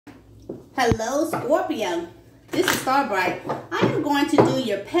Hello, Scorpio. This is Starbright. I am going to do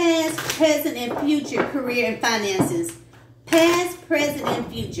your past, present, and future career and finances. Past, present, and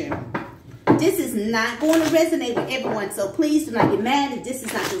future. This is not going to resonate with everyone, so please do not get mad if this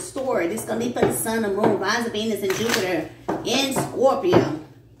is not your story. This is going to be for the Sun, the Moon, Rise of Venus, and Jupiter in Scorpio.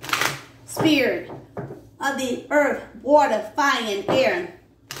 Spirit of the earth, water, fire, and air.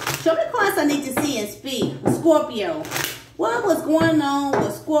 Show me the cards I need to see and speak. Scorpio. What was going on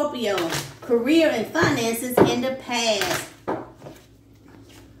with Scorpio career and finances in the past?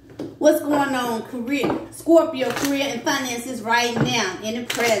 What's going on Scorpio career and finances right now in the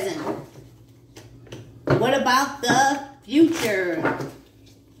present? What about the future?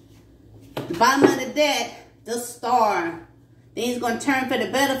 The bottom of the deck, the Star. Things going to turn for the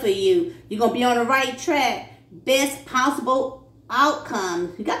better for you. You're going to be on the right track. Best possible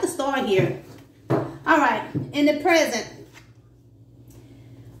outcome. You got the Star here. All right, in the present.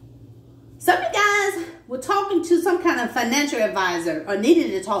 Some of you guys were talking to some kind of financial advisor or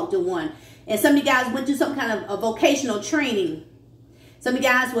needed to talk to one. And some of you guys went through some kind of a vocational training. Some of you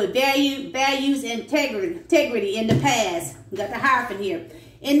guys were values and integrity in the past. We got the Hierophant here.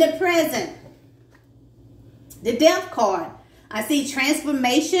 In the present, the Death card. I see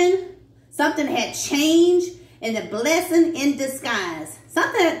transformation. Something had changed. And the blessing in disguise.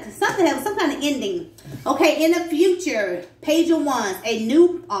 Something has some kind of ending. Okay, in the future, Page of Wands, a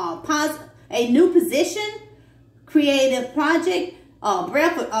new position, creative project, a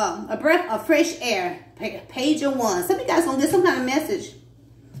breath of fresh air. Page of Wands. Some of you guys gonna get some kind of message.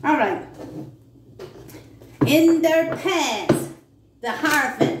 All right. In their past, the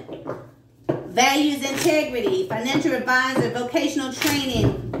Hierophant, values, integrity, financial advisor, vocational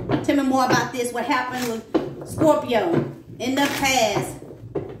training. Tell me more about this. What happened with Scorpio in the past,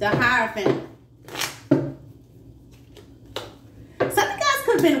 the Hierophant. Some of you guys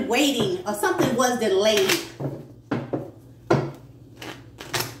could have been waiting or something was delayed.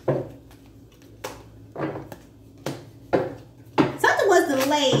 Something was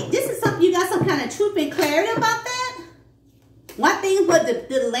delayed. This is something you got some kind of truth and clarity about that. Why things were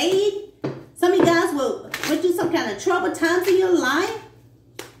delayed. Some of you guys went through some kind of troubled times in your life.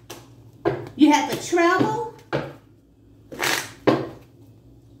 You had to travel.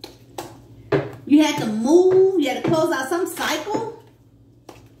 You had to move. You had to close out some cycle.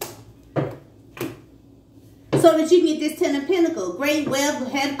 So that you can get this Ten of Pentacles. Great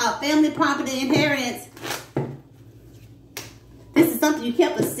wealth, family property, inheritance. This is something you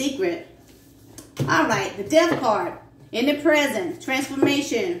kept a secret. All right, the Death card. In the present,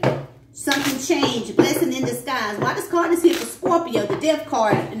 transformation. Something changed. Blessing in disguise. Why this card is here for Scorpio, the Death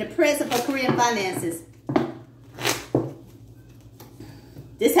card, in the present for career and finances.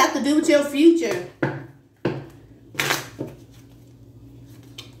 This has to do with your future.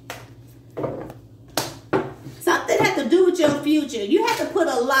 Something has to do with your future. You have to put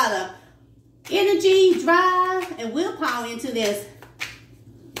a lot of energy, drive, and willpower into this.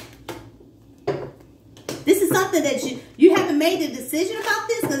 This is something that you haven't made a decision about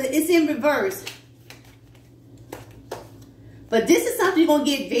this because it's in reverse. But this is something you're going to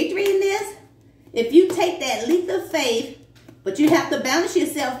get victory in this. If you take that leap of faith, but you have to balance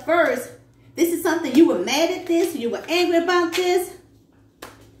yourself first. This is something you were mad at this. You were angry about this.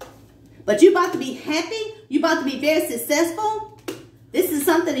 But you're about to be happy. You're about to be very successful. This is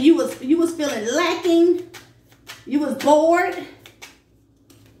something that you was feeling lacking. You was bored.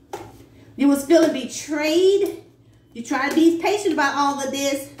 You was feeling betrayed. You try to be patient about all of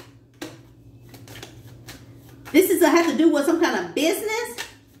this. This is have to do with some kind of business.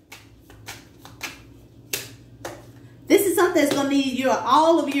 This is something that's going to need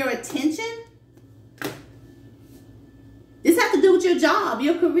all of your attention. This has to do with your job,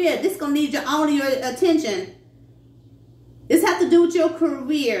 your career. This is going to need all of your attention. This has to do with your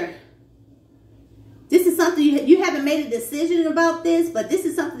career. This is something you haven't made a decision about this, but this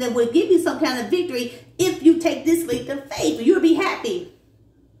is something that will give you some kind of victory if you take this leap of faith. You'll be happy.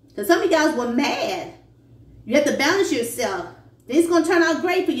 Because some of you guys were mad. You have to balance yourself. This is going to turn out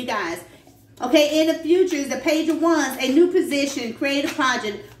great for you guys. Okay, in the future is the Page of Wands, a new position, creative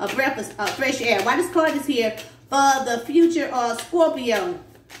project, a breath of fresh air. Why this card is here for the future of Scorpio.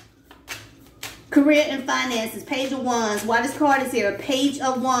 Career and finances, Page of Wands. Why this card is here, a Page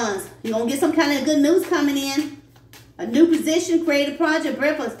of Wands. You're going to get some kind of good news coming in. A new position, creative project,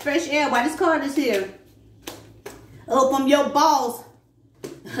 breath of fresh air. Why this card is here. Oh, from your boss.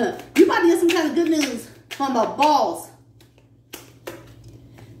 You about to get some kind of good news from a boss.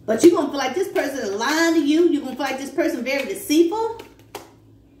 But you're going to feel like this person is lying to you. You're going to feel like this person is very deceitful.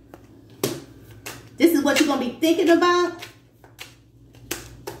 This is what you're going to be thinking about.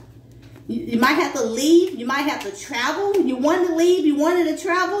 You might have to leave. You might have to travel. You wanted to leave. You wanted to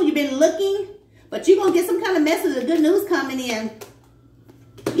travel. You've been looking. But you're going to get some kind of message of good news coming in.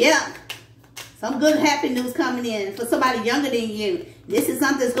 Yeah. Some good, happy news coming in for somebody younger than you. This is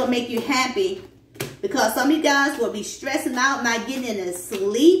something that's going to make you happy. Because some of you guys will be stressing out, not getting any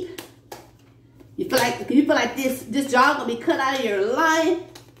sleep. You feel like this job going to be cut out of your life.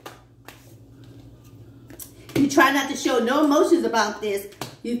 You try not to show no emotions about this.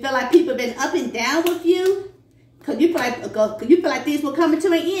 You feel like people have been up and down with you. Because you feel like things will come to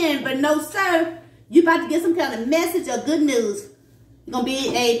an end. But no, sir. You're about to get some kind of message or good news. It's going to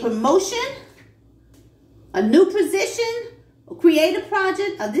be a promotion, a new position, a creative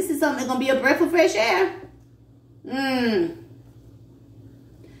project. This is something that's going to be a breath of fresh air.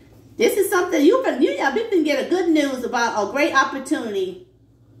 This is something you can get a good news about, a great opportunity.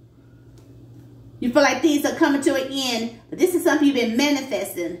 You feel like things are coming to an end, but this is something you've been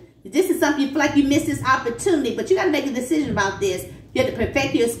manifesting. This is something you feel like you missed this opportunity, but you got to make a decision about this. You have to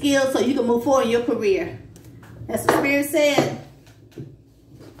perfect your skills so you can move forward in your career. That's what Spirit said.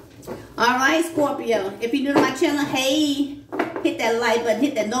 All right, Scorpio. If you're new to my channel, hey, hit that like button,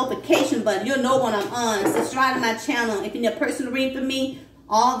 hit that notification button. You'll know when I'm on. Subscribe to my channel. If you need a personal reading for me,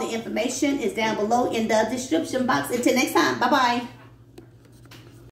 all the information is down below in the description box. Until next time, bye-bye.